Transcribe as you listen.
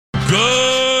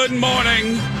Good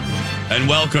morning, and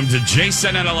welcome to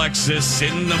Jason and Alexis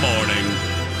in the morning.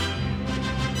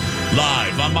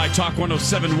 Live on My Talk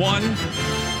 1071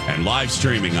 and live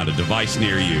streaming on a device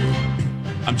near you.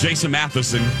 I'm Jason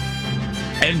Matheson,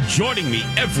 and joining me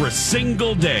every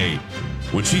single day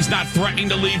when she's not threatening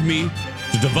to leave me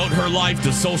to devote her life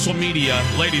to social media,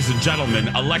 ladies and gentlemen,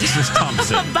 Alexis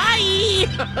Thompson. Bye!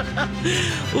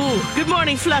 Ooh, good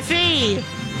morning, Fluffy.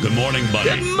 Good morning, buddy.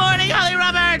 Good morning, Holly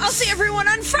Roberts. I'll see everyone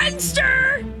on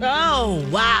Friendster. Oh,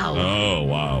 wow. Oh,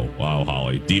 wow. Wow,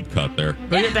 Holly. Deep cut there.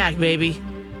 Bring it back, baby.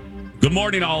 Good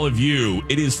morning, all of you.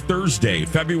 It is Thursday,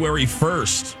 February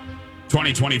 1st,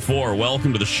 2024.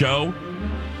 Welcome to the show.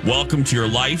 Welcome to your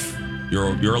life.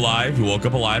 You're alive. You woke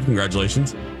up alive.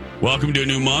 Congratulations. Welcome to a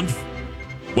new month.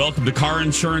 Welcome to Car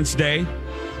Insurance Day.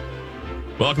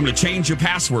 Welcome to Change Your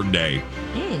Password Day.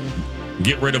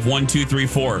 Get rid of 1, 2, 3,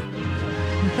 4.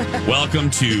 Welcome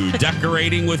to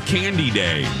Decorating with Candy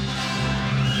Day.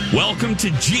 Welcome to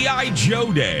G.I.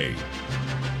 Joe Day.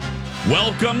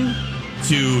 Welcome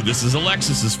to, this is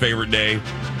Alexis's favorite day,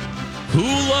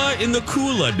 Hula in the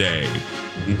Kula Day.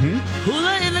 Mm-hmm.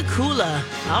 Hula in the Kula.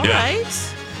 All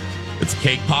right. It's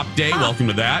Cake Pop Day. Welcome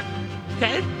to that.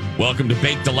 Okay. Welcome to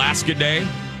Baked Alaska Day.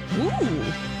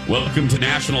 Ooh. Welcome to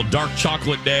National Dark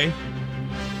Chocolate Day.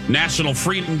 National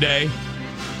Freedom Day.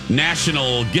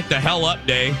 National Get the Hell Up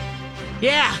Day.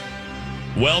 Yeah.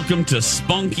 Welcome to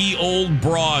Spunky Old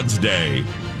Broads Day.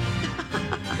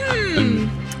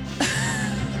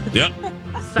 Yep.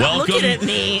 Stop looking at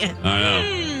me. I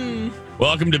know.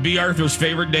 Welcome to B. Arthur's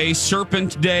favorite day,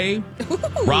 Serpent Day,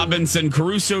 Robinson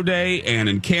Crusoe Day, and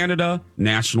in Canada,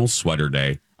 National Sweater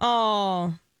Day.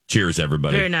 Oh. Cheers,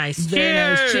 everybody. Very nice. Very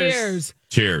nice. Cheers.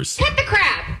 Cheers. Hit the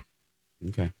crap.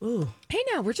 Okay. Ooh. Hey,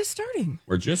 now we're just starting.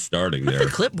 We're just starting Put there.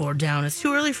 the clipboard down. It's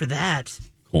too early for that.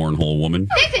 Cornhole woman.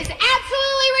 This is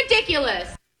absolutely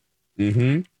ridiculous.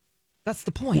 Mm-hmm. That's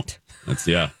the point. That's,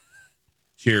 yeah.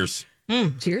 Cheers.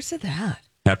 Cheers to that.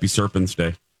 Happy Serpent's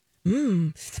Day.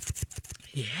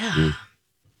 Yeah.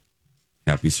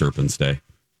 Happy Serpent's Day.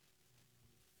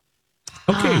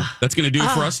 Okay, that's going to do it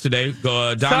for us today.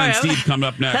 Donna and Steve coming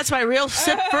up next. That's my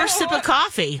first sip of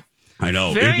coffee. I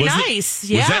know. Very nice.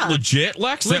 Was that legit,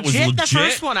 Lex? That was legit? The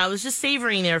first one. I was just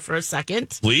savoring there for a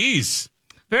second. Please.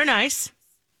 Very nice.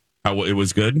 How it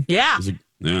was good? Yeah.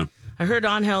 Yeah. I heard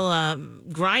Angel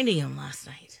grinding them last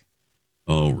night.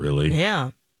 Oh, really?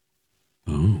 Yeah.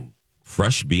 Oh,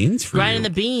 fresh beans for Grinding you.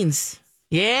 the beans.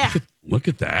 Yeah. Look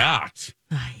at that.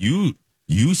 Nice.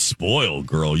 You spoiled,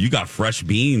 girl. You got fresh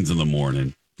beans in the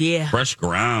morning. Yeah. Fresh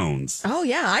grounds. Oh,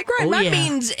 yeah. I grind my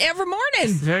beans every morning.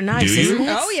 Very nice, Do you? isn't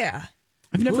it? Oh, yeah.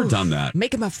 I've never done that.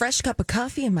 Making my fresh cup of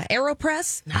coffee in my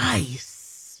AeroPress.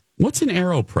 Nice. What's an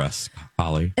AeroPress,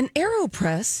 Holly? An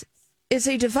AeroPress is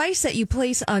a device that you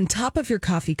place on top of your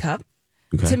coffee cup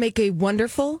to make a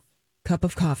wonderful cup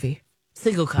of coffee.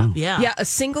 Single cup, yeah. Yeah, a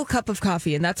single cup of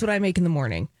coffee, and that's what I make in the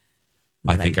morning.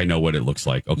 I think I know what it looks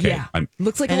like. Okay. Yeah. I'm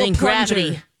Looks like And a then little plunger.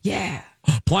 gravity. Yeah.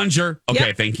 plunger. Okay,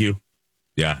 Yep. thank you.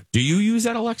 Yeah. Do you use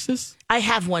that, Alexis? I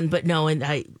have one, but no, and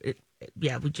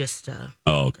we just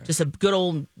Oh, okay. just a good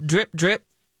old drip. Drip,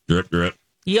 drip.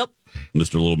 Yep.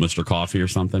 Mr. Coffee or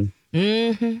something.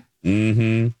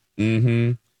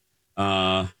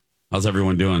 How's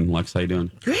everyone doing? Lex, how you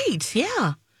doing? Great.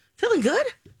 Yeah. Feeling good.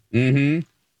 Mm-hmm.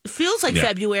 It feels like Yeah.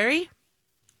 February.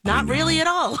 Not really at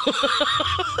all.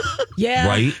 Yeah.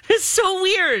 Right? It's so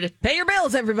weird. Pay your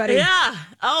bills, everybody. Yeah.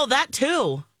 Oh, that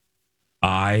too.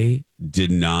 I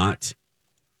did not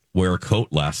wear a coat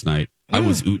last night. I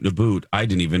was ootin' a boot. I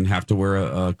didn't even have to wear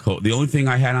a coat. The only thing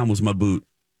I had on was my boot.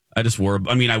 I just wore,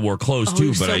 I wore clothes too,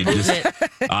 you're but so I boot just,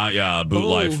 it. boot Oh.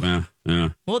 life. Yeah.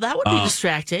 Well, that would be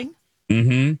distracting.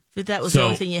 Mm-hmm. If that was So- the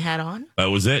only thing you had on. That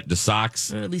was it. The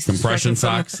socks, Or at least compression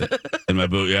distracting socks, and my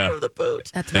boot. Yeah. Or the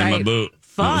boot. That's And right. my boot.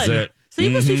 Fun. That was it. So you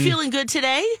must be feeling good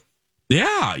today.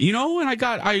 Yeah, and I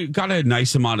got a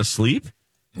nice amount of sleep.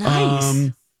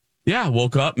 Nice. Yeah,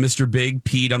 woke up. Mr. Big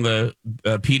peed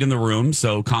in the room,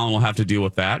 so Colin will have to deal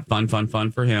with that. Fun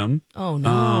for him. Oh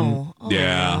no.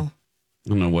 Yeah. No. I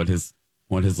don't know what his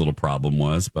little problem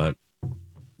was, but a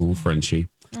little Frenchie.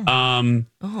 Yeah.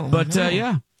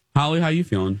 Holly, how you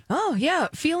feeling? Oh, yeah.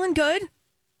 Feeling good.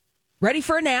 Ready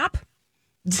for a nap.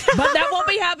 But that won't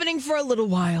be happening for a little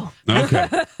while. Okay.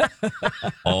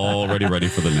 Already ready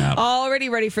for the nap. Already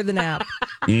ready for the nap.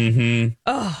 Mm-hmm.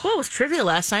 Oh, Well, it was trivia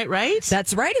last night, right?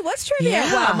 that's right. It was trivia.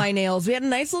 Yeah. Wow, my nails. We had a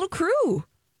nice little crew.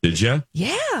 Did you?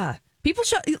 Yeah. People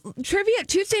show trivia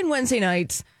Tuesday and Wednesday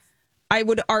nights, I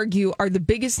would argue, are the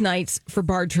biggest nights for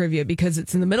bar trivia because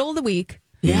it's in the middle of the week.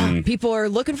 Yeah. People are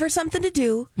looking for something to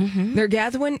do. They're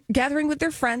gathering with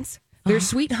their friends. They're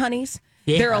sweet honeys.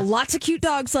 Yeah. There are lots of cute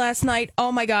dogs last night.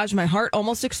 Oh my gosh, my heart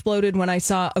almost exploded when I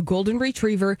saw a golden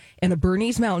retriever and a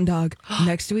Bernese mountain dog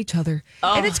next to each other.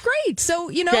 And it's great.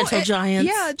 So, Gentle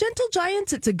giants. Yeah, gentle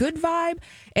giants. It's a good vibe.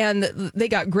 And they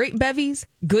got great bevies,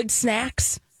 good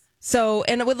snacks. So,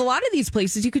 and with a lot of these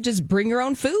places, you could just bring your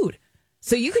own food.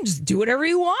 So you can just do whatever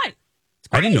you want.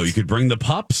 I didn't know you could bring the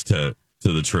pups to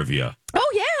the trivia.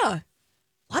 Oh, yeah.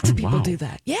 Lots of people wow. do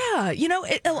that. Yeah.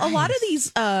 A lot of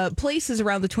these places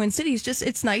around the Twin Cities,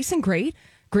 it's nice and great.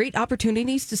 Great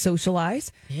opportunities to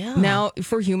socialize. Yeah. Now,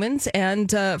 for humans and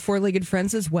four-legged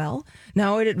friends as well.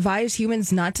 Now, I'd advise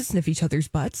humans not to sniff each other's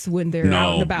butts when they're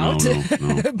out and about.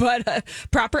 No. But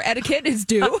proper etiquette is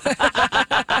due.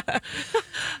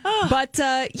 But,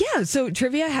 so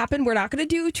trivia happened. We're not going to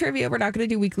do trivia. We're not going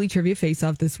to do weekly trivia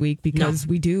face-off this week because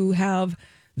we do have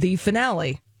the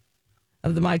finale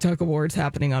of the My Talk Awards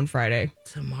happening on Friday.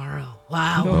 Tomorrow.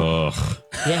 Wow. Ugh.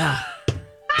 Yeah.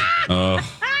 Ugh.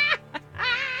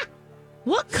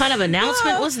 What kind of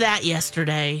announcement was that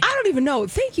yesterday? I don't even know.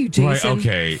 Thank you, Jason. Right,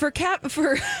 okay. For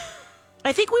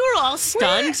I think we were all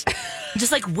stunned.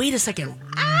 Just like, wait a second.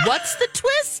 What's the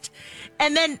twist?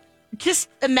 And then just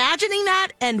imagining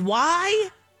that and why.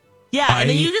 Yeah. And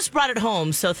then you just brought it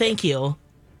home. So thank you.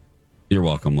 You're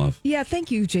welcome, love. Yeah,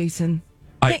 thank you, Jason.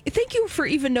 Thank you for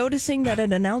even noticing that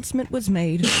an announcement was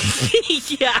made.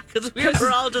 Yeah, because we were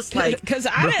all just like... Because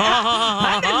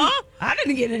I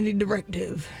didn't get any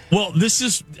directive. Well, this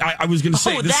is, I was going to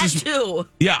say, this is... too.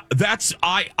 Yeah,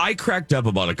 I cracked up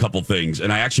about a couple things,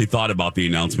 and I actually thought about the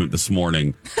announcement this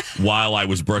morning while I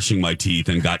was brushing my teeth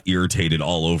and got irritated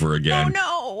all over again.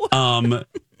 Oh, no.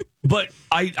 But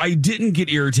I didn't get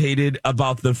irritated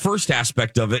about the first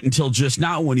aspect of it until just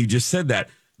now when you just said that.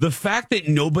 The fact that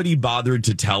nobody bothered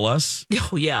to tell us.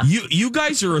 Oh, yeah. You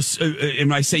guys are,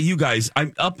 and I say you guys,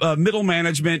 I'm up middle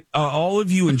management, all of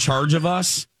you in charge of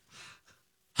us.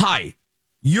 Hi,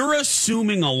 you're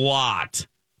assuming a lot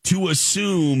to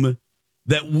assume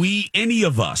that any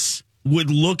of us,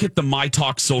 would look at the My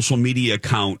Talk social media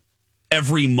account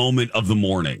every moment of the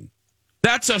morning.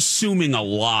 That's assuming a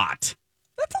lot.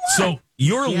 That's a lot. So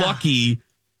you're lucky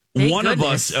Thank one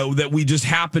goodness. of us that we just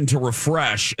happened to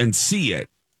refresh and see it.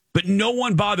 But no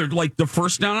one bothered. Like the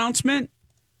first announcement,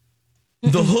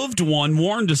 the hooved one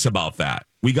warned us about that.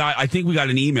 I think we got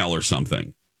an email or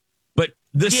something. But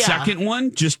the second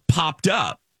one just popped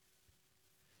up.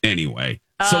 Anyway.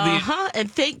 So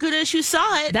and thank goodness you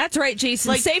saw it. That's right, Jason.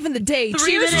 Like, saving the day. 3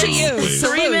 Cheers minutes, to you. please.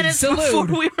 Salute, 3 minutes salute. before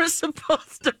we were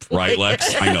supposed to play. Right,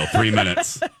 Lex? I know, 3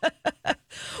 minutes.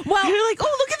 Well, You're like,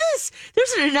 oh, look at this.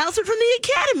 There's an announcement from the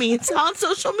Academy. It's on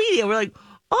social media. We're like,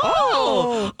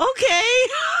 okay.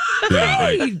 Yeah,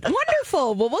 hey,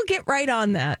 wonderful. Well, we'll get right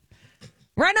on that.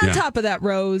 Right on top of that,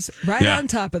 Rose. Right on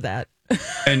top of that.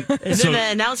 And And then the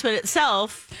announcement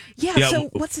itself. Yeah, so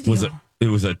what's the deal? It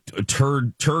was a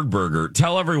turd burger.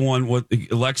 Tell everyone what,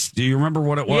 Lex, do you remember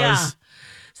what it was? Yeah.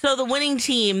 So the winning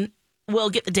team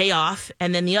will get the day off,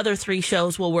 and then the other 3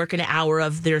 shows will work an hour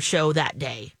of their show that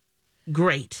day.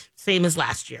 Great. Same as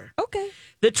last year. Okay.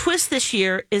 The twist this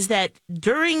year is that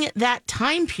during that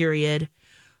time period,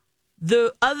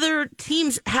 the other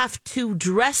teams have to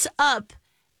dress up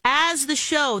as the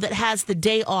show that has the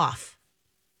day off.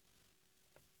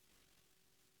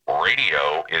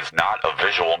 Radio is not a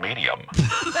visual medium.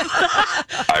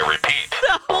 I repeat,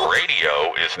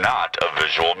 radio is not a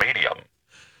visual medium.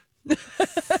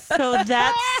 So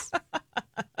that's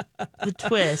the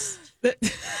twist.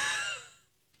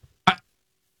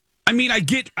 I mean,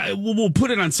 we'll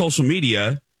put it on social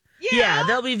media. Yeah,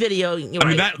 there'll be video. I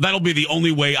mean, that'll be the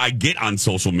only way I get on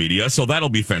social media, so that'll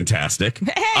be fantastic.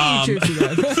 Hey, cheers to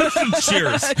that.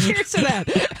 Cheers. Cheers to that.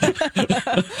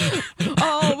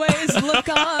 Always look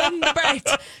on the bright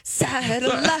side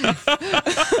of life.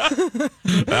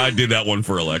 I did that one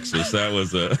for Alexis. That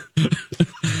was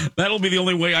that'll be the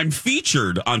only way I'm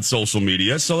featured on social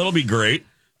media, so that'll be great.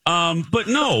 But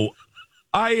no,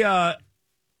 it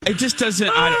just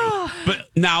doesn't. But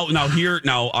now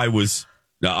I was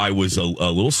a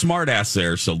little smart ass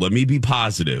there, so let me be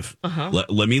positive.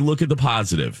 Let me look at the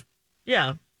positive.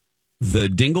 Yeah. The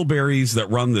Dingleberries that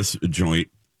run this joint,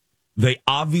 they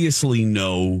obviously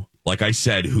know, like I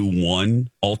said, who won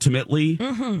ultimately.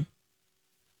 Mm-hmm.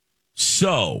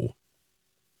 So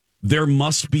there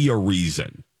must be a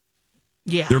reason.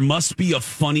 Yeah. There must be a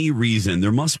funny reason.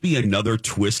 There must be another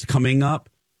twist coming up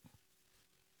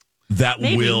that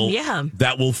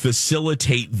will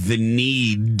facilitate the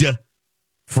need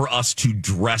for us to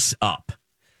dress up.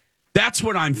 That's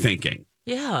what I'm thinking.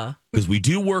 Yeah. Because we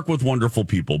do work with wonderful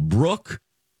people. Brooke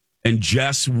and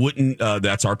Jess wouldn't,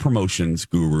 that's our promotions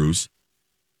gurus.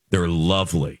 They're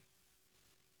lovely.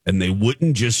 and they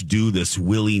wouldn't just do this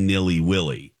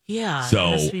willy-nilly. Yeah. So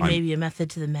there must be maybe a method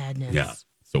to the madness. Yeah.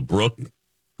 So, Brooke,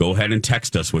 go ahead and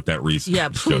text us with that reason. Yeah,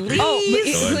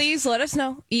 please. Please let us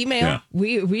know. Email. Yeah.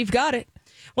 We've got it.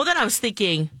 Well, then I was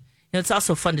thinking, it's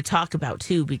also fun to talk about,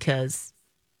 too, because,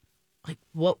 like,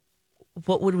 what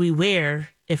would we wear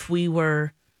if we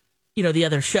were, the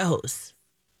other shows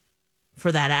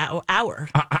for that hour?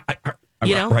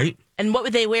 You know? Right? And what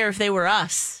would they wear if they were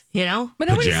us? But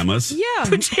Pajamas? Yeah.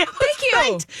 Pajamas. Thank you.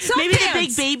 Right. Maybe the Sweatpants.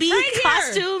 big baby Right here.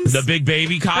 costumes. The big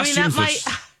baby costumes. that might-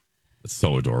 It's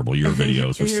so adorable. Your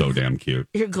videos were so damn cute.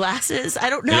 Your glasses? I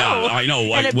don't know. Yeah, I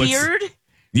know. And a beard?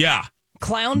 Yeah.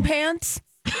 Clown pants.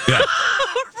 Yeah.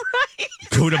 Right.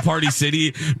 Go to Party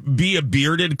City, be a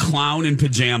bearded clown in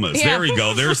pajamas. Yeah. There we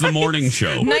go. There's the morning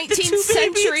show. 19th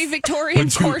century Victorian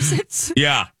corsets.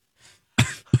 Yeah.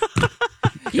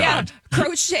 Yeah.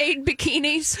 Crocheted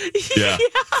bikinis. Yeah.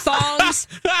 Thongs.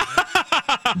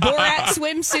 Borat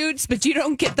swimsuits, but you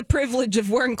don't get the privilege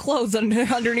of wearing clothes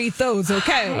underneath those,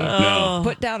 okay? No.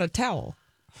 Put down a towel.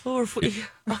 Or if we,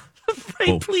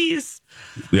 right, please.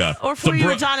 Yeah. Or if we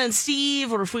were Don and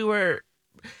Steve, or if we were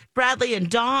Bradley and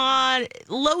Dawn.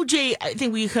 Low J, I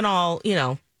think we can all,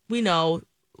 we know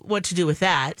what to do with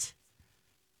that.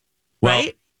 Well,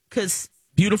 right? Because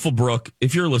beautiful Brooke,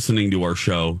 if you're listening to our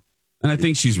show, and I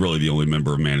think she's really the only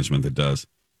member of management that does,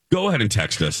 go ahead and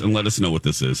text us and let us know what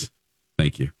this is.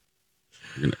 Thank you.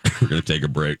 We're gonna take a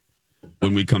break.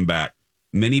 When we come back,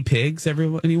 mini pigs,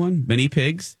 anyone? Mini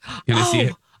pigs? Can I see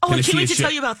it? I can't wait to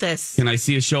tell you about this. Can I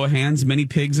see a show of hands? Many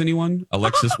pigs, anyone?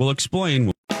 Alexis will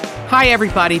explain. Hi,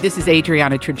 everybody. This is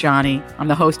Adriana Trajani. I'm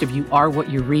the host of You Are What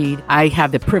You Read. I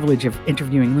have the privilege of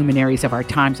interviewing luminaries of our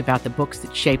times about the books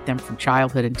that shaped them from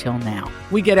childhood until now.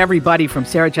 We get everybody from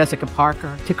Sarah Jessica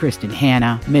Parker to Kristen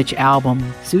Hanna, Mitch Albom,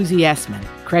 Susie Essman,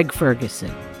 Craig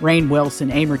Ferguson, Rainn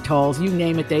Wilson, Amor Tolls, you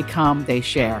name it, they come, they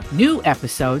share. New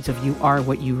episodes of You Are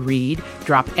What You Read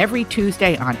drop every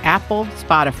Tuesday on Apple,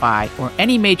 Spotify, or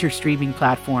any major streaming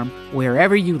platform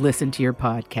wherever you listen to your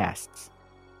podcasts.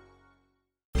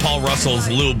 Paul Russell's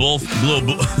Little Boo thing.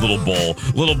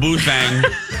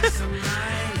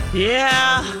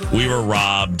 Yeah. We were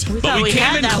robbed. But we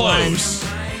came in close.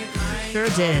 Sure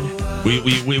did.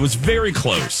 We was very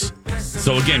close.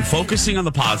 So again, focusing on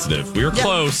the positive. We were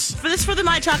close. For the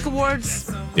My Talk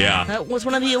Awards. Yeah. That was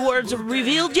one of the awards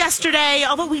revealed yesterday,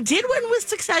 although we did win with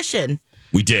Succession.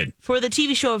 We did. For the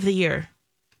TV show of the year.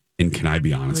 And can I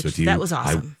be honest with you? That was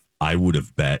awesome. I would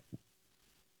have bet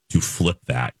to flip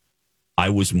that. I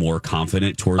was more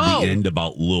confident toward the end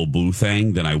about Lil Boo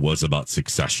thing than I was about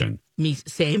Succession. Me,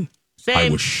 same. I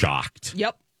was shocked.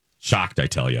 Yep. Shocked, I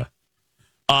tell you.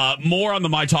 More on the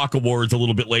My Talk Awards a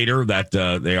little bit later. That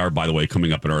they are, by the way,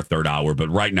 coming up in our third hour. But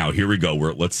right now, here we go.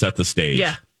 Let's set the stage.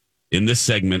 Yeah. In this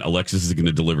segment, Alexis is going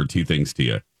to deliver two things to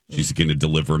you. She's going to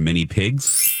deliver mini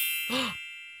pigs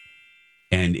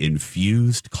and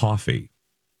infused coffee.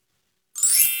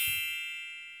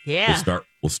 Yeah.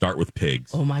 We'll start with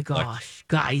pigs. Oh my gosh.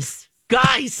 Guys.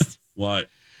 What?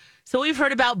 So we've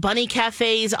heard about bunny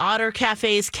cafes, otter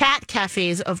cafes, cat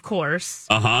cafes, of course.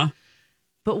 Uh-huh.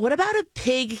 But what about a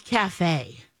pig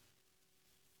cafe?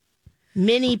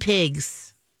 Mini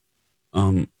pigs.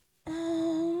 I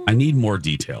need more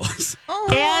details.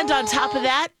 And on top of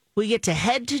that, we get to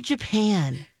head to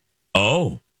Japan.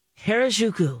 Oh.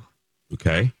 Harajuku.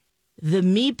 Okay. The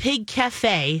Me Pig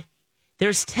Cafe.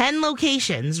 There's 10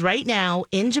 locations right now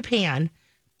in Japan.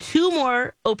 2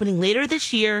 more opening later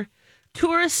this year.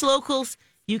 Tourists, locals,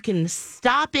 you can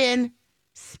stop in,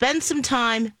 spend some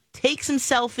time, take some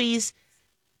selfies,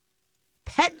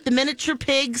 pet the miniature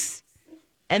pigs,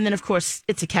 and then, of course,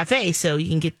 it's a cafe, so you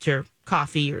can get your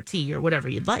coffee or tea or whatever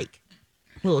you'd like.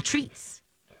 Little treats.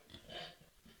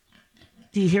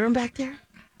 Do you hear them back there?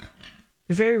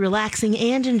 They're very relaxing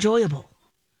and enjoyable.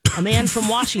 A man from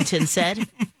Washington said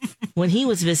when he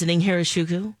was visiting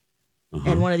Harajuku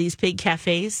at one of these pig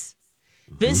cafes,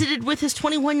 visited with his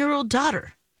 21-year-old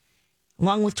daughter.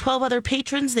 Along with 12 other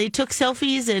patrons, they took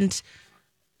selfies and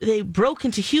they broke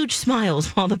into huge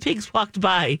smiles while the pigs walked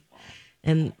by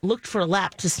and looked for a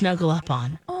lap to snuggle up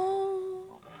on.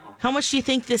 Oh. How much do you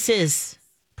think this is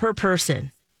per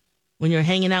person when you're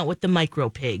hanging out with the micro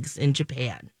pigs in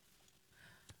Japan?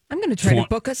 I'm going to try to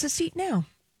book us a seat now.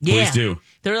 Yeah. Please do.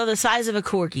 They're the size of a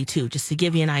corgi, too, just to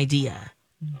give you an idea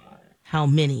how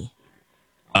many.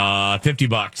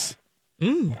 $50.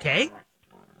 Okay.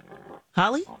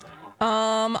 Holly?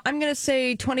 I'm going to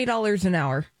say $20 an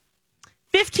hour.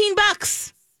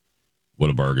 $15. What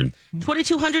a bargain.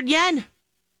 2,200 yen.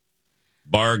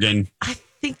 Bargain. I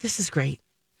think this is great.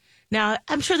 Now,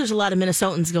 I'm sure there's a lot of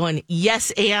Minnesotans going, yes,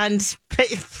 and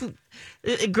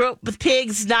grew up with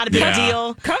pigs, not a big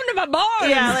deal. Come to my barn.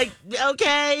 Yeah, like,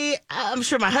 okay. I'm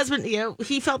sure my husband,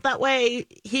 he felt that way.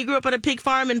 He grew up on a pig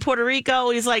farm in Puerto Rico.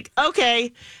 He's like,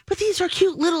 okay, but these are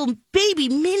cute little baby,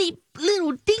 mini,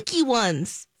 little dinky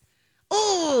ones.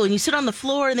 Oh, and you sit on the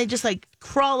floor and they just like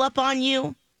crawl up on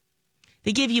you.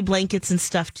 They give you blankets and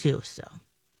stuff too, so.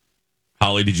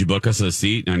 Holly, did you book us a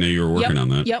seat? I know you were working on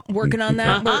that. Yep, working on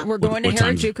that. We're going to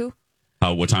Harajuku.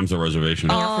 What time's the reservation?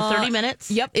 For 30 minutes.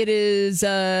 Yep, it is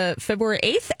February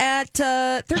 8th at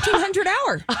 1300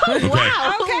 hour. Oh,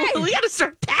 wow. Okay. We got to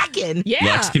start packing. Yeah.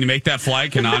 Lex, can you make that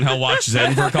flight? Can Angel watch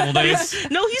Zen for a couple days?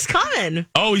 No, he's coming.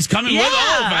 Oh, he's coming with?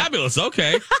 Oh, fabulous.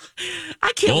 Okay.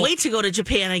 I can't wait to go to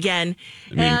Japan again.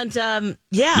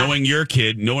 Knowing your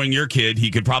kid,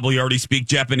 he could probably already speak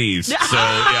Japanese. So,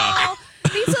 yeah.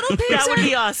 These little pigs that would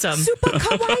be awesome. Super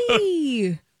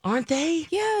kawaii. Aren't they?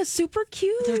 Yeah, super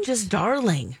cute. They're just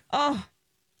darling. Oh.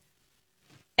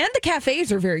 And the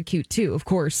cafes are very cute, too, of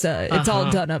course. It's all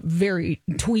done up very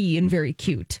twee and very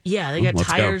cute. Yeah, they got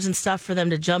tires and stuff for them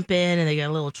to jump in, and they got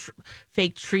a little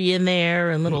fake tree in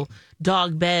there and little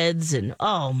dog beds, and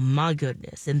oh, my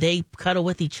goodness. And they cuddle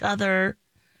with each other.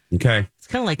 Okay. It's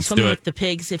kind of like swimming with the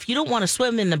pigs. If you don't want to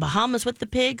swim in the Bahamas with the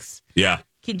pigs, you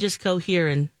can just go here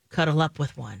and cuddle up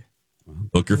with one.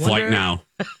 Book your flight now.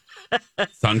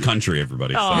 Sun Country,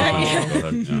 everybody.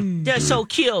 They're so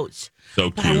cute.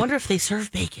 So cute. But I wonder if they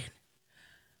serve bacon.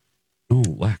 Oh,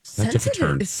 Lex, that took a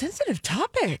turn. It's a sensitive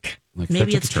topic. Lex,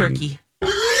 maybe it's turkey.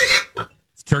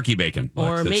 It's turkey bacon.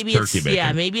 Or Lex, maybe turkey bacon.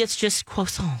 Yeah, maybe it's just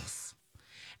croissants.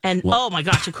 And oh my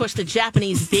gosh, of course the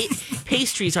Japanese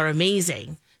pastries are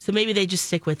amazing. So maybe they just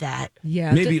stick with that.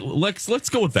 Yeah. Maybe let's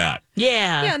go with that.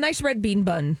 Yeah. Yeah, nice red bean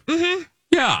bun. Mm-hmm.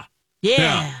 Yeah.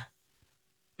 Yeah.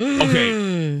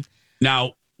 Okay.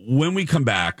 Now, when we come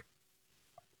back,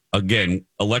 again,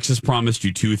 Alexis promised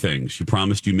you two things. She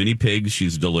promised you mini pigs.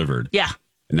 She's delivered. Yeah.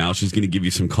 And now she's going to give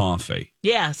you some coffee.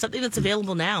 Yeah, something that's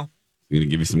available now. I'm going to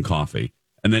give you some coffee.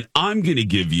 And then I'm going to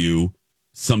give you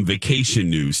some vacation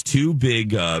news. Two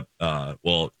big, a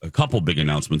couple big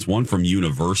announcements. One from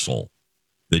Universal,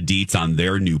 the deets on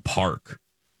their new park.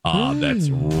 That's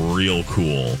real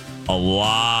cool. A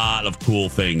lot of cool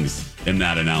things in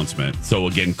that announcement. So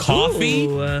again, coffee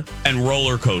and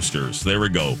roller coasters. There we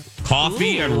go.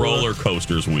 Coffee and roller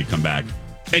coasters when we come back.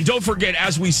 And don't forget,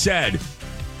 as we said,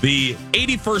 the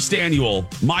 81st annual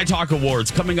My Talk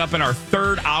Awards coming up in our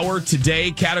third hour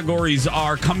today. Categories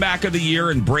are Comeback of the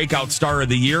Year and Breakout Star of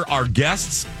the Year. Our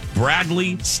guests,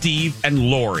 Bradley, Steve, and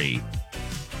Lori.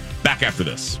 Back after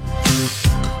this.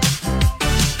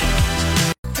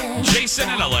 Jason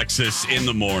and Alexis in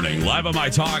the morning, live on My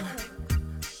Talk,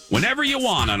 whenever you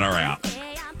want on our app.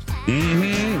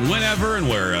 Whenever and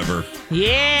wherever.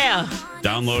 Yeah.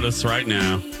 Download us right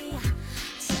now.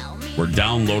 We're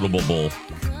downloadable.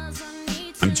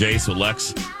 I'm Jace with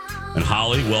Lex and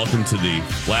Holly. Welcome to the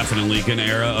Laughing and Leaking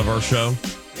era of our show.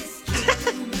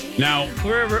 Now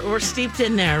we're steeped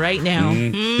in there right now.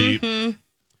 Deep.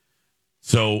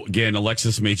 So again,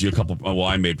 Alexis made you a couple. Well,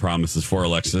 I made promises for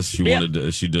Alexis. She was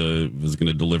going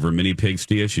to deliver mini pigs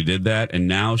to you. She did that, and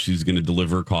now she's going to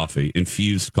deliver coffee,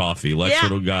 infused coffee. Lex, what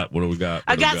do we got?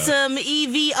 I got some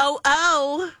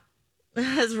EVOO,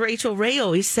 as Rachel Ray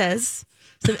always says,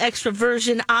 some extra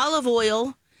virgin olive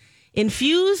oil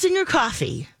infused in your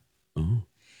coffee. Oh.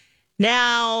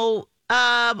 Now,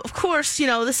 of course,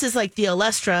 this is like the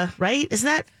Olestra, right? Isn't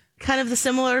that kind of the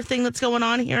similar thing that's going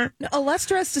on here? No,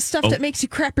 Olestra is the stuff that makes you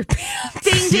crap your pants.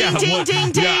 Ding, ding, ding,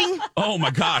 ding, ding. Oh, my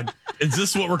God. Is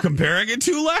this what we're comparing it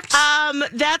to, Lex?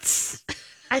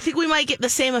 I think we might get the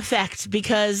same effect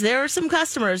because there are some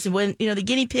customers when, the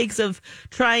guinea pigs of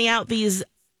trying out these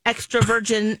extra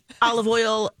virgin olive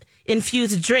oil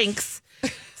infused drinks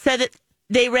said that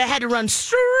they had to run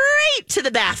straight to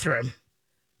the bathroom.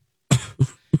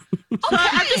 So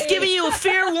I'm just giving you a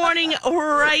fair warning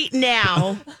right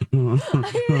now.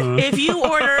 If you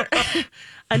order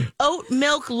an oat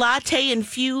milk latte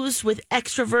infused with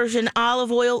extra virgin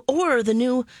olive oil or the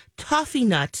new toffee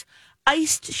nut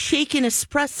iced shaken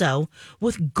espresso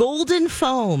with golden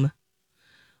foam,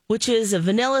 which is a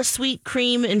vanilla sweet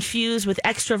cream infused with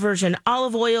extra virgin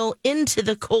olive oil into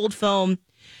the cold foam,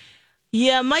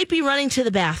 you might be running to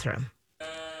the bathroom.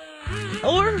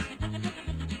 Or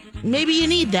maybe you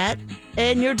need that,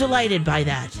 and you're delighted by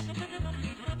that.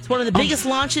 It's one of the biggest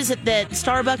launches that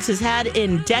Starbucks has had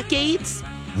in decades.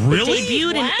 Really? It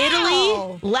debuted in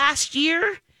Italy last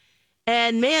year,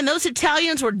 and man, those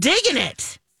Italians were digging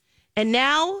it. And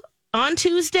now, on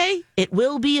Tuesday, it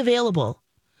will be available.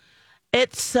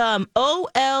 It's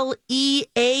Oleato.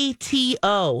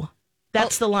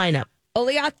 That's the lineup.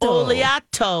 Oleato.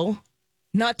 Oleato.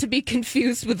 Not to be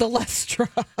confused with the Lestra.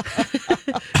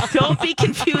 Don't be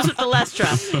confused with the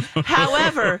Lestra.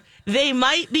 However, they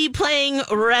might be playing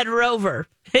Red Rover,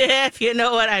 if you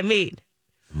know what I mean.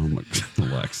 Oh my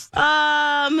God, Lex.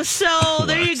 So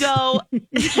there you go.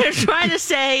 They're trying to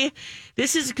say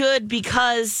this is good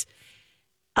because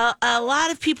a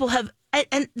lot of people have,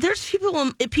 and there's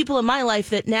people in my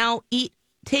life that now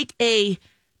take a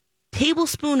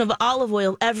tablespoon of olive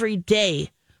oil every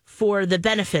day for the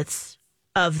benefits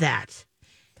of that.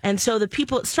 And so the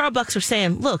people at Starbucks are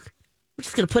saying, look, we're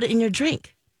just going to put it in your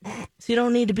drink. So you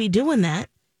don't need to be doing that.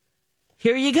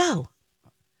 Here you go.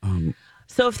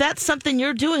 So if that's something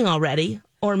you're doing already,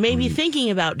 or maybe thinking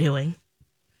about doing,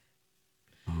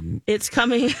 it's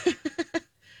coming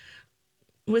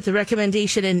with a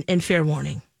recommendation and fair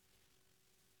warning.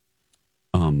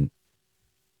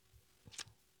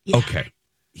 Yeah. Okay.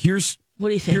 What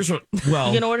do you think? You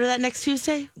gonna order that next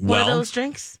Tuesday? One of those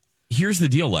drinks? Here's the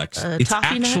deal, Lex. It's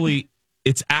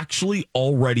actually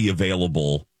already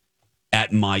available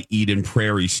at my Eden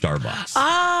Prairie Starbucks.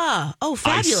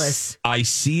 Fabulous. I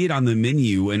see it on the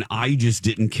menu, and I just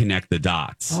didn't connect the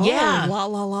dots. Yeah. La,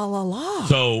 la, la, la, la.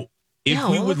 So if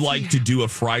we would like to do a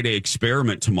Friday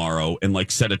experiment tomorrow and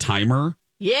like set a timer,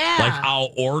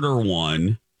 I'll order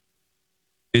one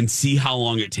and see how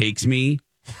long it takes me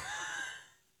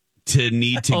to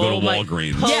need to go to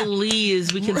Walgreens.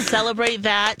 Please, we can celebrate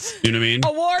that. You know what I mean?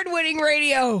 Award-winning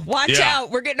radio. Watch out.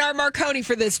 We're getting our Marconi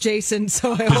for this, Jason,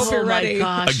 so I hope you're ready.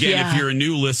 Gosh, Again, if you're a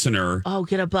new listener. Oh,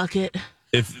 get a bucket.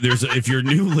 If you're a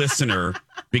new listener,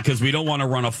 because we don't want to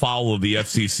run afoul of the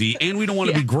FCC and we don't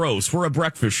want to be gross. We're a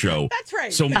breakfast show. That's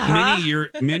right. So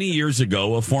many years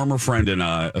ago, a former friend and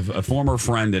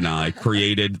I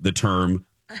created the term,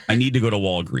 I need to go to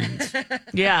Walgreens.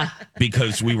 Yeah.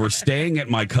 Because we were staying at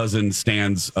my cousin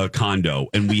Stan's condo,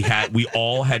 and we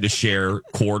all had to share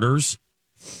quarters.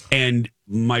 And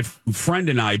my friend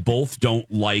and I both don't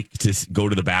like to go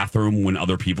to the bathroom when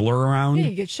other people are around. Yeah,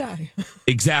 you get shy.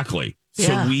 Exactly.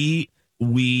 Yeah. So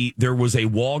there was a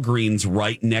Walgreens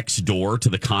right next door to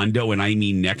the condo, and I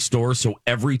mean next door. So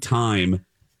every time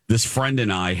this friend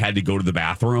and I had to go to the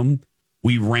bathroom,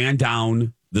 we ran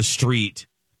down the street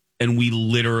and we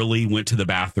literally went to the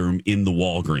bathroom in the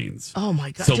Walgreens. Oh,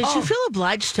 my God. So, Did you feel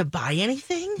obliged to buy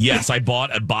anything? Yes, I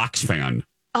bought a box fan.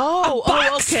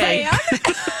 Okay.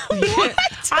 What?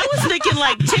 I was thinking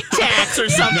like Tic Tacs or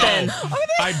something. No,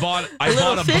 I bought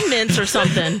Little Thin Mints or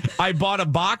something. I bought a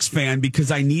box fan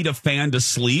because I need a fan to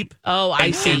sleep. Oh,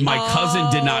 I see. And my cousin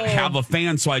did not have a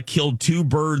fan, so I killed two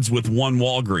birds with one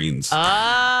Walgreens.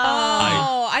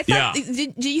 I thought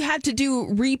you had to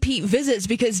do repeat visits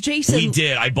because Jason. We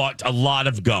did. I bought a lot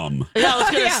of gum. I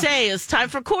was going to say, it's time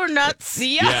for corn nuts.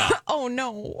 Yeah. Oh,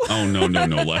 no. Oh, no,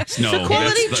 Lex. No. It's a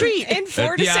quality treat. In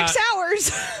 4 to 6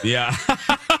 hours. Yeah.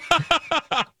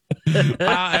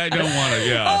 I don't want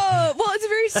to, Oh, well, it's a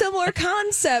very similar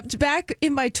concept. Back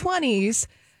in my 20s,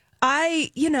 I've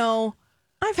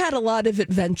had a lot of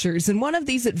adventures. And one of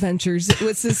these adventures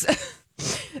was this,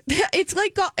 it's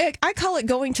like, I call it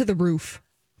going to the roof.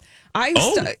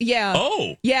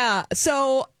 Yeah.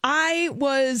 So I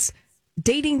was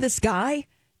dating this guy,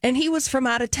 and he was from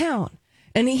out of town.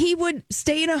 And he would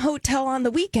stay in a hotel on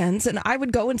the weekends, and I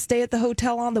would go and stay at the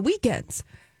hotel on the weekends.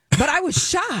 But I was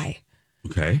shy.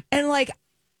 Okay. And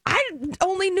I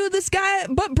only knew this guy,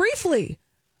 but briefly.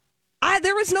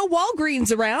 There was no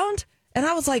Walgreens around. And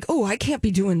I was like, oh, I can't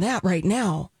be doing that right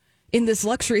now in this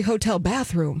luxury hotel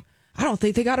bathroom. I don't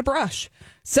think they got a brush.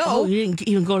 So you didn't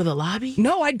even go to the lobby?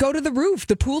 No, I'd go to the roof,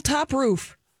 the pool top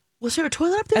roof. Was there a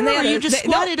toilet up there, or you just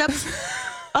squatted up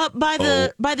by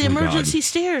the emergency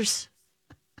stairs?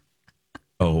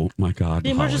 Oh my God! The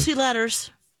emergency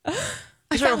ladders.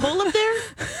 Is there a hole up there?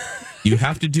 You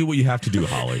have to do what you have to do,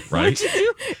 Holly. Right? What'd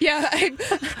you do? Yeah,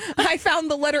 I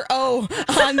found the letter O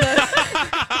on the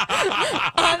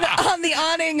on the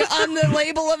awning on the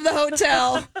label of the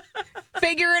hotel.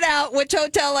 Figure it out which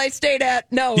hotel I stayed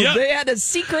at. No, they had a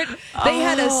secret. They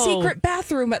had a secret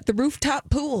bathroom at the rooftop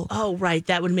pool. Oh, right,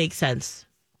 that would make sense.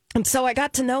 And so I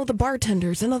got to know the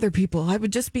bartenders and other people. I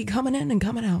would just be coming in and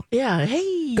coming out. Yeah,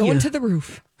 hey, going to the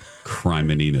roof.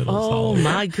 Criminy noodles. Oh Holly.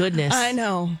 My goodness! I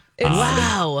know.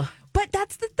 Wow. But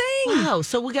that's the thing. Wow.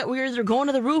 So we're either going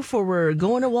to the roof or we're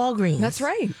going to Walgreens. That's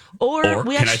right. Or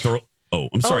can I throw? Oh,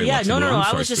 I'm sorry. Yeah. Lex, No. I'm I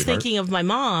sorry, was just sweetheart. thinking of my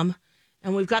mom,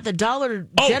 and we've got the Dollar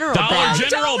General Dollar bag.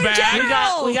 General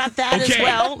bag. We got that as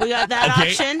well. We got that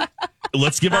option.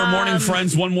 Let's give our morning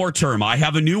friends one more term. I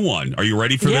have a new one. Are you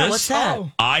ready for this? What's that?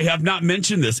 I have not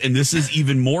mentioned this, and this is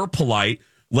even more polite.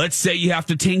 Let's say you have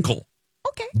to tinkle.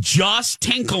 Okay. Just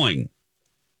tinkling.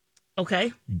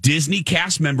 Okay. Disney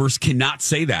cast members cannot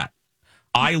say that.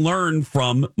 I learned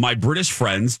from my British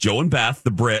friends, Joe and Beth,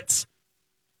 the Brits,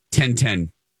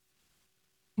 1010.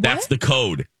 That's the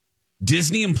code.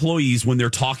 Disney employees, when they're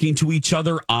talking to each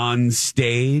other on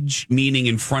stage, meaning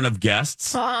in front of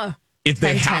guests, if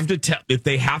they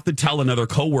have to tell another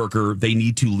coworker they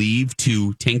need to leave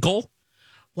to tinkle,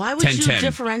 why would you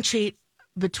differentiate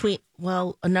between?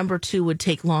 Well, a number 2 would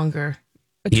take longer.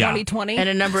 A 2020 and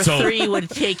a number 3 would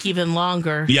take even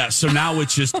longer. Yeah, so now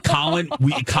it's just Colin.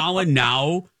 Colin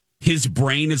now, his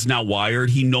brain is now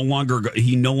wired. He no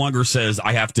longer says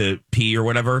I have to pee or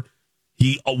whatever.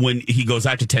 When he goes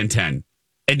out to 1010,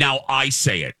 and now I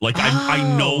say it like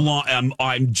I no longer.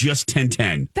 I'm just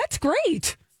 1010. That's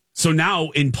great. So now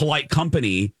in polite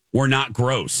company, we're not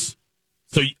gross.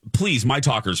 So please, my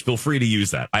talkers, feel free to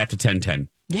use that. I have to 1010.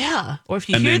 Yeah. Or if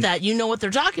you hear that, you know what they're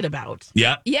talking about.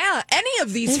 Yeah. Yeah. Any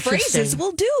of these phrases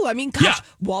will do. I mean, gosh,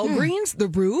 Walgreens, the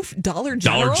roof, Dollar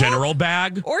General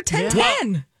bag. Or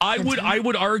 1010. Well, I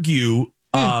would argue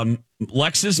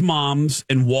Lex's Moms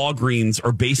and Walgreens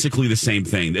are basically the same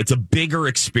thing. It's a bigger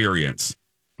experience.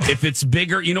 If it's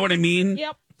bigger, you know what I mean?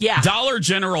 Yep. Yeah. Dollar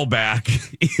General bag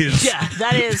is. Yeah,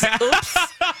 that is. Oops.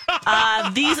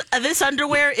 This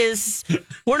underwear is.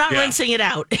 We're not rinsing it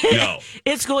out. No.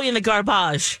 It's going in the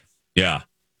garbage. Yeah.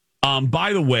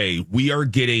 By the way, we are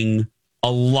getting a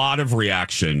lot of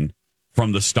reaction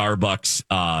from the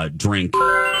Starbucks drink.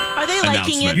 Are they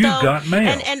liking it, though? You got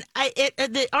mail. And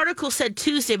the article said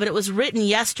Tuesday, but it was written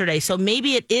yesterday, so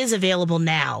maybe it is available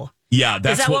now. Yeah,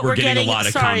 that's what we're getting a lot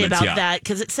of Sorry comments. about that,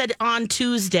 because it said on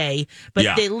Tuesday,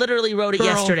 but they literally wrote it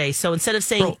yesterday. So instead of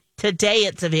saying today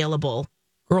it's available.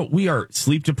 Girl, we are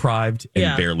sleep deprived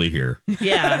and barely here.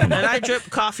 Yeah, and I drip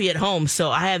coffee at home,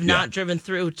 so I have not driven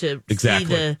through to see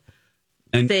the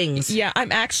things. Yeah, I'm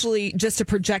actually just a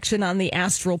projection on the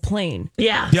astral plane.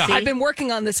 Yeah. I've been working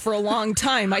on this for a long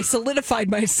time. I solidified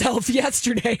myself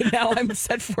yesterday. Now I'm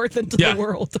set forth into the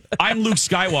world. I'm Luke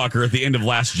Skywalker at the end of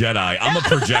Last Jedi. I'm a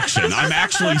projection. I'm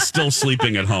actually still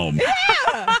sleeping at home.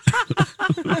 Yeah.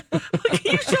 Can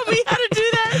you show me how to do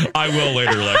that? I will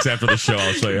later, Lex. After the show,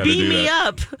 I'll show you how to do that. Beam me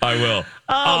up. I will.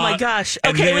 Oh, my gosh.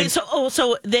 Okay, wait.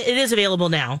 So it is available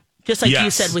now. Just like you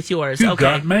said with yours. You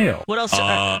got mail. What else?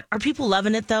 Are people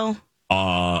loving it, though?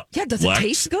 Does it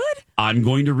taste good? I'm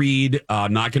going to read,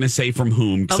 I'm not going to say from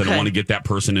whom because I don't want to get that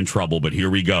person in trouble, but here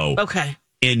we go. Okay.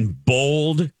 In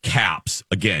bold caps,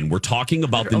 again, we're talking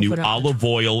about the new olive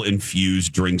oil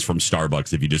infused drinks from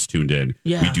Starbucks, if you just tuned in.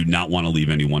 Yeah. We do not want to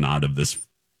leave anyone out of this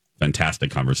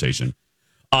fantastic conversation.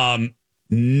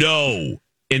 No,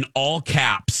 in all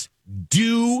caps,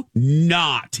 do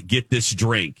not get this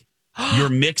drink. You're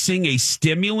mixing a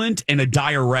stimulant and a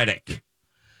diuretic.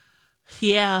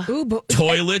 Yeah. Ooh, but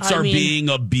Toilets are being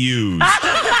abused,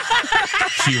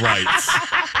 she writes.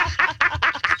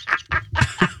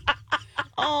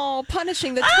 Oh,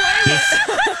 punishing the toilet.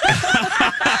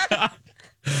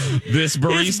 This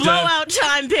barista. It's blowout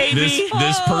time, baby.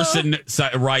 This person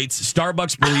writes,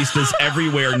 Starbucks baristas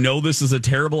everywhere know this is a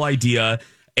terrible idea,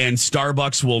 and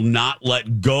Starbucks will not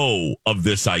let go of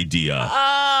this idea.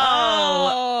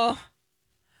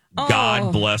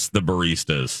 God bless the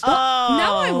baristas.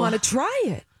 Now I want to try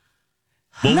it.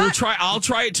 Well, I'll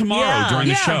try it tomorrow during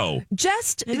the show.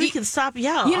 Just we can stop.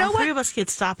 Yeah, you know all what? three of us could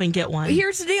stop and get one.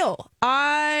 Here's the deal.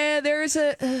 I'm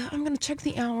going to check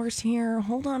the hours here.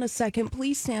 Hold on a second.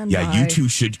 Please stand by. Yeah, you two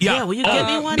should. Yeah, will you get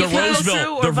me one? The if you go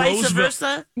Roseville, through, or vice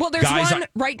versa. Well, there's guys, one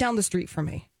right down the street from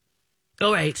me.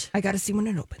 All right. I got to see when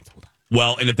it opens. Hold on.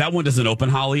 Well, and if that one doesn't open,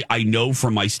 Holly, I know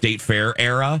from my State Fair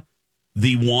era,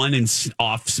 the one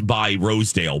off by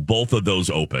Rosedale, both of those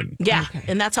open. Yeah,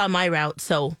 and that's on my route.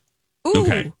 So,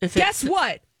 ooh, guess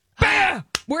what? Bah!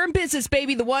 We're in business,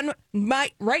 baby. The one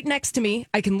right next to me,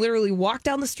 I can literally walk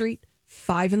down the street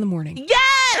 5 a.m.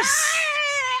 Yes.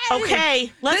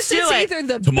 Okay, let's do it. This is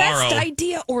either the best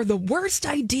idea or the worst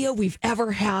idea we've ever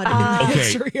had in the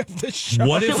history of the show.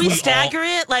 What if Should we stagger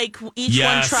it? Like each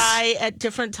one try at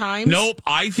different times? Nope.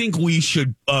 I think we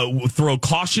should throw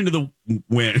caution to the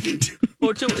wind.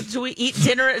 Or do we eat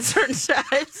dinner at certain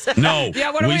times? No.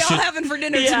 Yeah, what are we all having for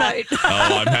dinner tonight? Oh,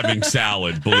 I'm having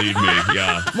salad, believe me.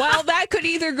 Yeah. Well, that could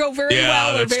either go very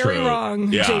well or very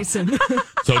wrong, Jason.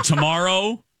 So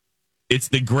tomorrow, it's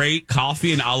the great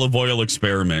coffee and olive oil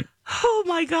experiment. Oh,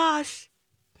 my gosh.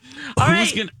 All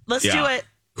right, let's do it.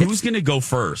 Who's going to go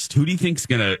first? Who do you think's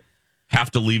going to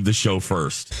have to leave the show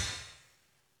first?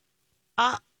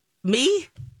 Me?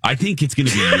 I think it's going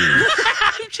to be you.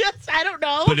 I don't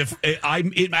know. But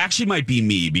it actually might be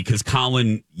me because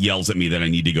Colin yells at me that I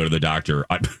need to go to the doctor.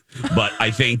 But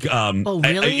I think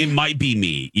really? It might be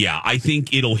me. Yeah, I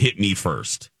think it'll hit me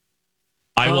first.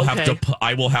 I will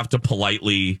have to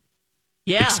politely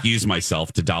Yeah. excuse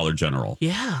myself to Dollar General.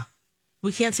 Yeah.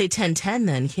 We can't say 10-10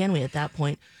 then, can we, at that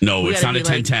point? No, We it's gotta not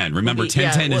a be 10-10. Remember,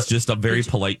 10-10 is just a very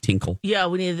polite tinkle. Yeah,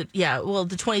 we need well,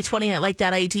 the 2020, I like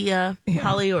that idea,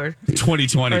 Holly, or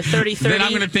 2020. Or 30-30. Then I'm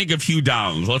going to think of Hugh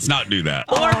Downs. Let's not do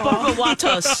that. Or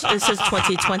Watos. This is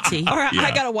 2020. All right, I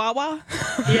got a Wawa.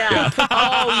 Yeah.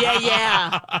 Oh,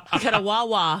 yeah. I got a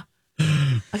Wawa.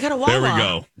 There we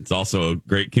go. It's also a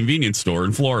great convenience store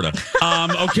in Florida.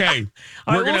 Okay.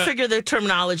 All right, we'll figure the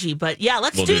terminology, but yeah,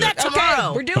 let's We'll do do that it. tomorrow.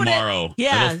 Okay, we're doing Tomorrow.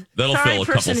 Yeah. That'll Sorry, fill a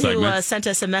couple person who segments. sent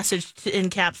us a message in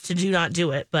caps to do not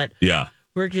do it, but Yeah.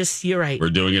 you're right. We're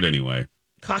doing it anyway.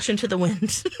 Caution to the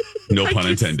wind. No Like pun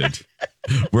you intended.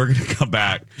 We're going to come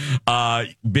back.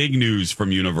 Big news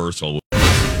from Universal.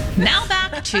 Now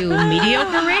back to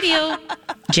Mediocre Radio.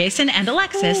 Jason and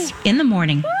Alexis in the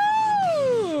morning.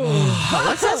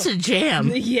 That's a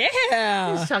jam.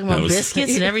 Yeah. He's talking about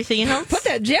biscuits and everything else. Put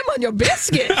that jam on your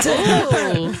biscuit.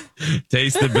 Ooh,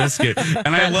 Taste the biscuit.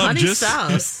 And I that love honey just...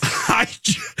 sauce.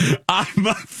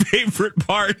 My favorite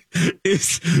part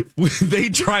is when they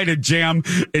try to jam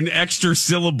an extra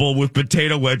syllable with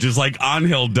potato wedges like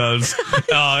Angel does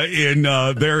in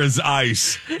There Is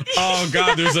Ice. Oh,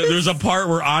 God, there's a part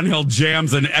where Angel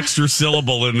jams an extra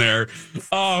syllable in there.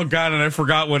 Oh, God, and I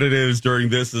forgot what it is during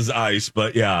This Is Ice,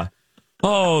 but yeah.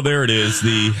 Oh, there it is,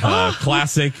 the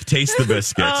classic Taste the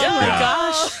Biscuit. Oh, my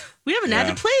gosh. We haven't had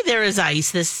to play There Is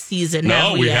Ice this season.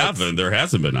 No, we yet? haven't. There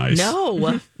hasn't been ice. No.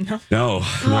 No, not at all.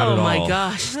 Oh, my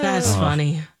gosh. That's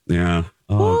funny. Yeah.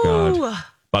 Oh, Ooh. God.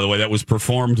 By the way, that was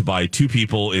performed by two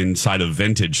people inside a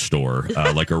vintage store,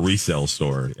 like a resale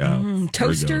store. Yeah.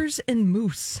 Toasters and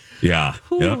mousse. Yeah.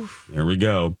 Yep. There we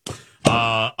go.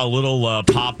 A little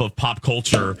pop of pop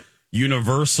culture.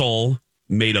 Universal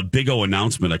made a big O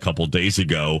announcement a couple days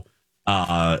ago.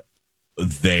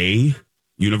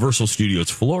 Universal Studios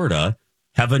Florida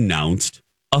have announced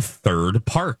a third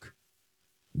park.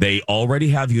 They already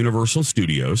have Universal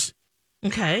Studios.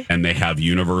 Okay. And they have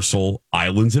Universal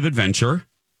Islands of Adventure.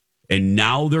 And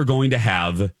now they're going to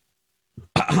have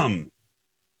Epic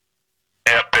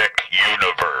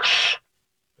Universe.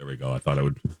 There we go. I thought I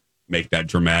would make that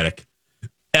dramatic.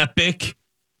 Epic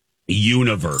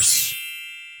Universe.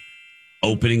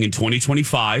 Opening in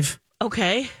 2025.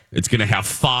 Okay. It's going to have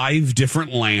 5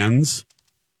 different lands.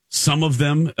 Some of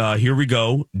them, here we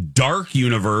go. Dark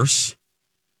Universe,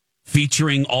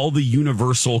 featuring all the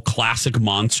Universal classic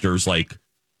monsters like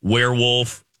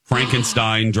werewolf,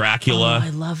 Frankenstein, Dracula. Oh, I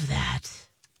love that.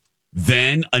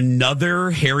 Then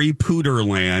another Harry Potter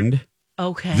land.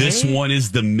 Okay. This one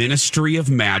is the Ministry of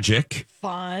Magic.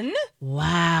 Fun.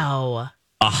 Wow.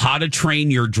 A How to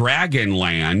Train Your Dragon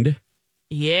land.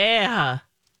 Yeah.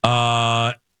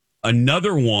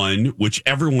 Another one, which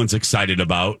everyone's excited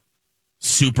about,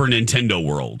 Super Nintendo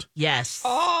World. Yes.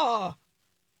 Oh.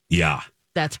 Yeah.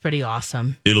 That's pretty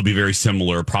awesome. It'll be very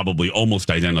similar, probably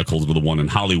almost identical to the one in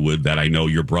Hollywood that I know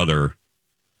your brother,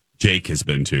 Jake, has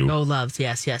been to. Oh, loves.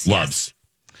 Yes. Loves.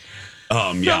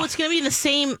 So Yeah. it's going to be the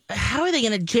same. How are they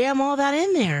going to jam all that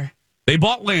in there? They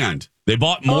bought land. They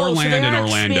bought more so land they in are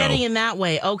Orlando. Expanding in that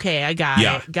way. Okay, I got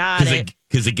it. Got it.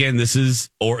 Because again, this is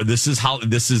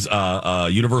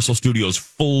Universal Studios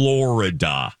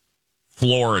Florida.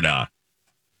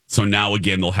 So now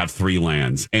again, they'll have 3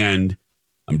 lands, and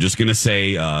I'm just gonna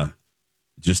say,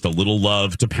 just a little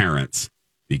love to parents,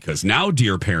 because now,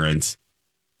 dear parents,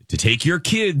 to take your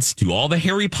kids to all the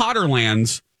Harry Potter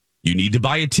lands, you need to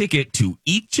buy a ticket to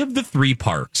each of the 3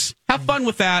 parks. Have fun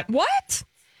with that. What?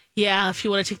 Yeah, if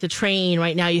you want to take the train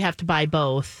right now, you have to buy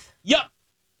both.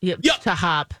 Yep. To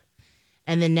hop.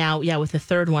 And then now, with the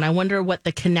third one, I wonder what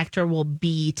the connector will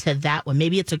be to that one.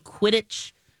 Maybe it's a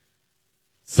Quidditch.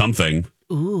 Something.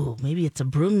 Ooh, maybe it's a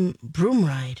broom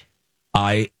ride.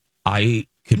 I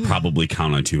could probably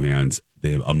count on 2 hands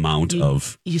the amount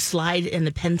of. You slide in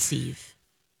the pensieve.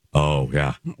 Oh,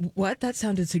 yeah. What? That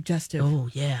sounded suggestive. Oh,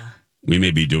 yeah. We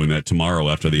may be doing that tomorrow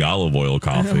after the olive oil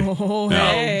coffee. Oh,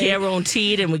 Yeah. hey.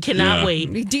 Guaranteed, and we cannot Yeah.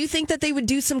 wait. Do you think that they would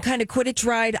do some kind of Quidditch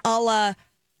ride a la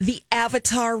the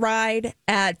Avatar ride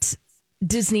at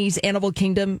Disney's Animal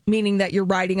Kingdom, meaning that you're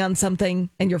riding on something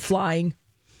and you're flying?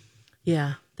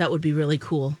 Yeah, that would be really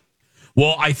cool.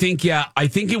 Well, I think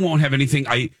it won't have anything.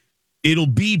 It'll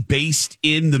be based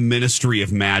in the Ministry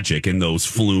of Magic and those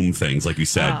flume things, like you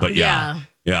said. But yeah.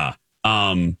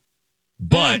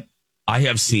 But I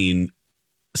have seen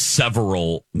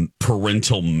several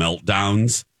parental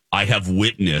meltdowns. I have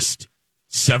witnessed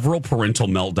several parental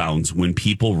meltdowns when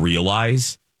people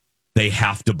realize they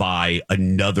have to buy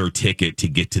another ticket to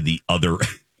get to the other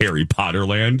Harry Potter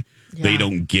land. Yeah. They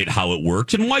don't get how it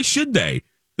works. And why should they?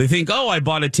 They think, oh, I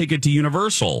bought a ticket to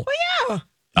Universal. Well, yeah.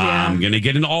 I'm going to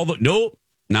get into all the... Nope,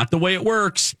 not the way it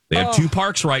works. They have 2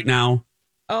 parks right now.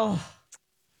 Oh.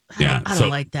 Yeah, I don't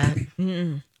like that.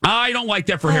 I don't like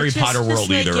that for Harry Potter World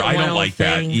make either. it I don't one like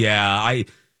thing. that. Yeah,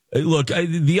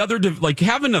 the other,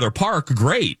 have another park,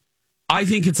 great. I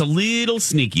think it's a little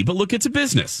sneaky, but look, it's a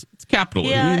business. It's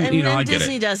capitalism. Yeah, and I get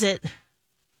Disney it. does it.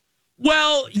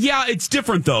 Well, yeah, it's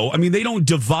different though. I mean, they don't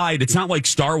divide. It's not like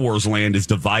Star Wars Land is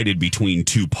divided between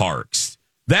 2 parks.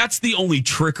 That's the only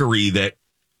trickery that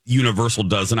Universal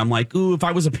does. And I'm like, ooh, if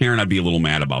I was a parent, I'd be a little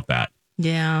mad about that.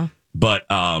 Yeah. But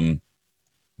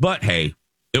hey,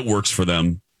 it works for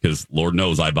them because Lord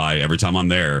knows every time I'm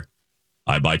there,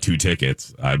 I buy 2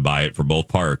 tickets. I buy it for both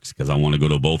parks because I want to go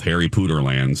to both Harry Potter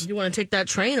lands. You want to take that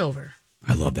train over?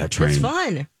 I love that train. It's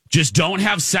fun. Just don't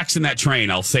have sex in that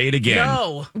train. I'll say it again.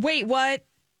 No. Wait, what?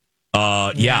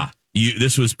 Yeah.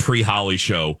 This was pre-Holly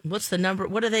show. What's the number?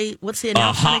 What's the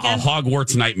announcement again? A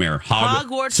Hogwarts Nightmare.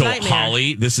 Hogwarts Nightmare. So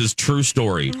Holly, this is true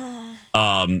story.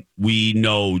 We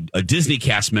know a Disney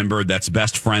cast member that's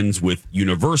best friends with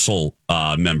Universal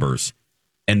members.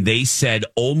 And they said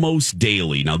almost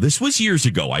daily. Now, this was years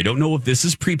ago. I don't know if this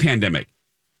is pre-pandemic.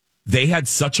 They had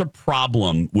such a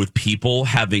problem with people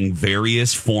having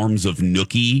various forms of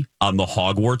nookie on the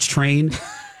Hogwarts train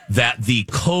that the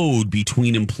code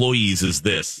between employees is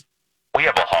this. We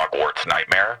have a Hogwarts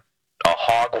nightmare. A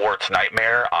Hogwarts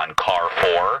nightmare on car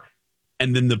 4.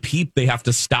 And then they have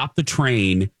to stop the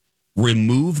train,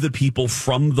 remove the people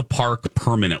from the park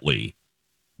permanently.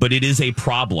 But it is a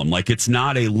problem. Like, it's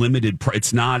not a limited,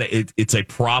 it's a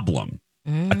problem,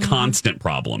 a constant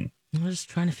problem. I'm just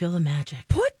trying to feel the magic.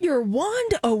 Put your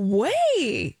wand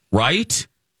away. Right?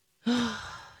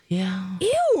 Yeah.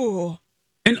 Ew.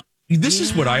 And this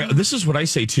is what I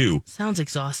say too. Sounds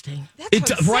exhausting. That's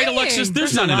what I'm Right, saying. Alexis?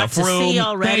 There's a not lot enough to room. see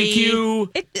already. Thank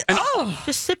you.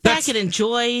 Just sit back and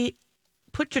enjoy.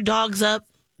 Put your dogs up.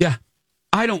 Yeah.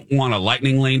 I don't want a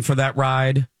lightning lane for that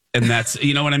ride. And that's,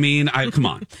 you know what I mean? Come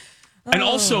on. And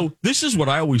also, this is what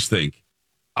I always think.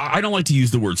 I don't like to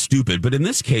use the word stupid, but in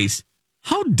this case,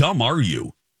 how dumb are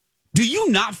you? Do you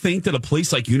not think that a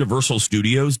place like Universal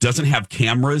Studios doesn't have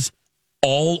cameras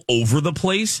all over the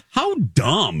place? How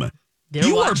dumb. They're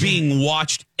are watching. being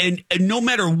watched, and no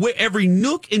matter every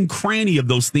nook and cranny of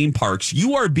those theme parks,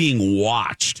 you are being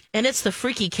watched. And it's the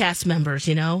freaky cast members,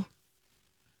 you know?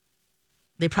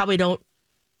 They probably don't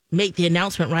make the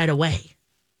announcement right away.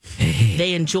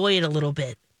 They enjoy it a little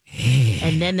bit.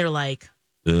 And then they're like,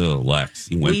 Ugh, Lex,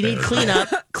 he went we there. need cleanup.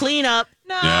 Cleanup.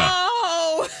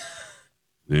 No.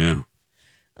 Yeah.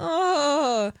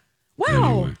 Oh. Wow.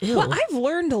 Anyway. Ew. Well, I've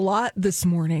learned a lot this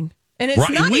morning. And it's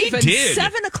Right, not we even did.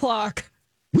 7 o'clock.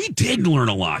 We did learn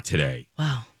a lot today.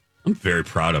 Wow. I'm very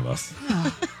proud of us.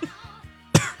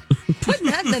 Putting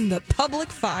that in the public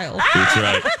file. That's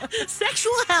right.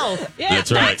 Sexual health. Yeah,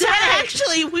 That's right. That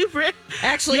actually,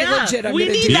 Actually, yeah, legit. I'm we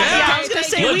gonna need do that. Yeah. I was going to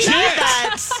say, Legit. we need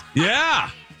that. Yeah.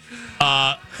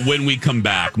 When we come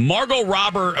back, Margot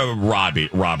Robbie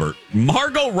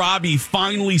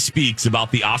finally speaks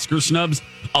about the Oscar snubs.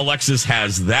 Alexis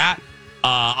has that.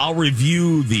 I'll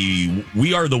review the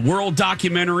We Are the World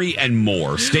documentary and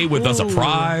more. Stay with us. A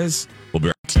prize. We'll be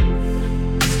right back.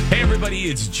 Hey, everybody.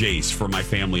 It's Jace for my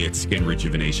family at Skin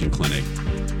Rejuvenation Clinic.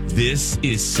 This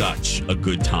is such a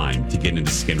good time to get into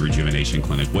Skin Rejuvenation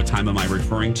Clinic. What time am I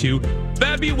referring to?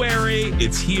 February.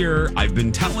 It's here. I've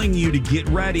been telling you to get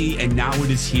ready, and now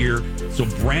it is here. So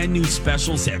brand new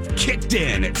specials have kicked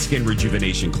in at Skin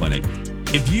Rejuvenation Clinic.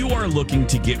 If you are looking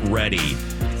to get ready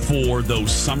for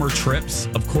those summer trips,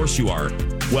 of course you are.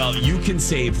 Well, you can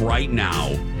save right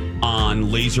now on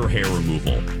laser hair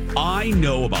removal. I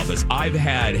know about this. I've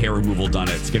had hair removal done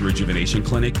at Skin Rejuvenation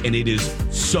Clinic, and it is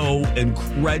so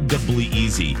incredibly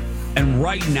easy. And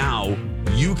right now,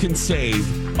 you can save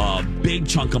a big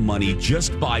chunk of money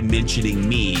just by mentioning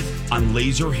me on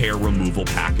laser hair removal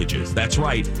packages. That's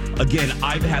right. Again,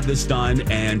 I've had this done,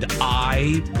 and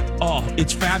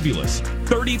it's fabulous.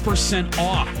 30%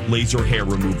 off laser hair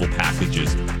removal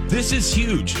packages. This is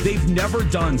huge. They've never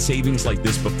done savings like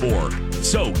this before.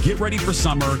 So get ready for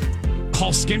summer.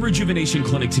 Call Skin Rejuvenation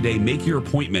Clinic today. Make your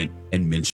appointment and mention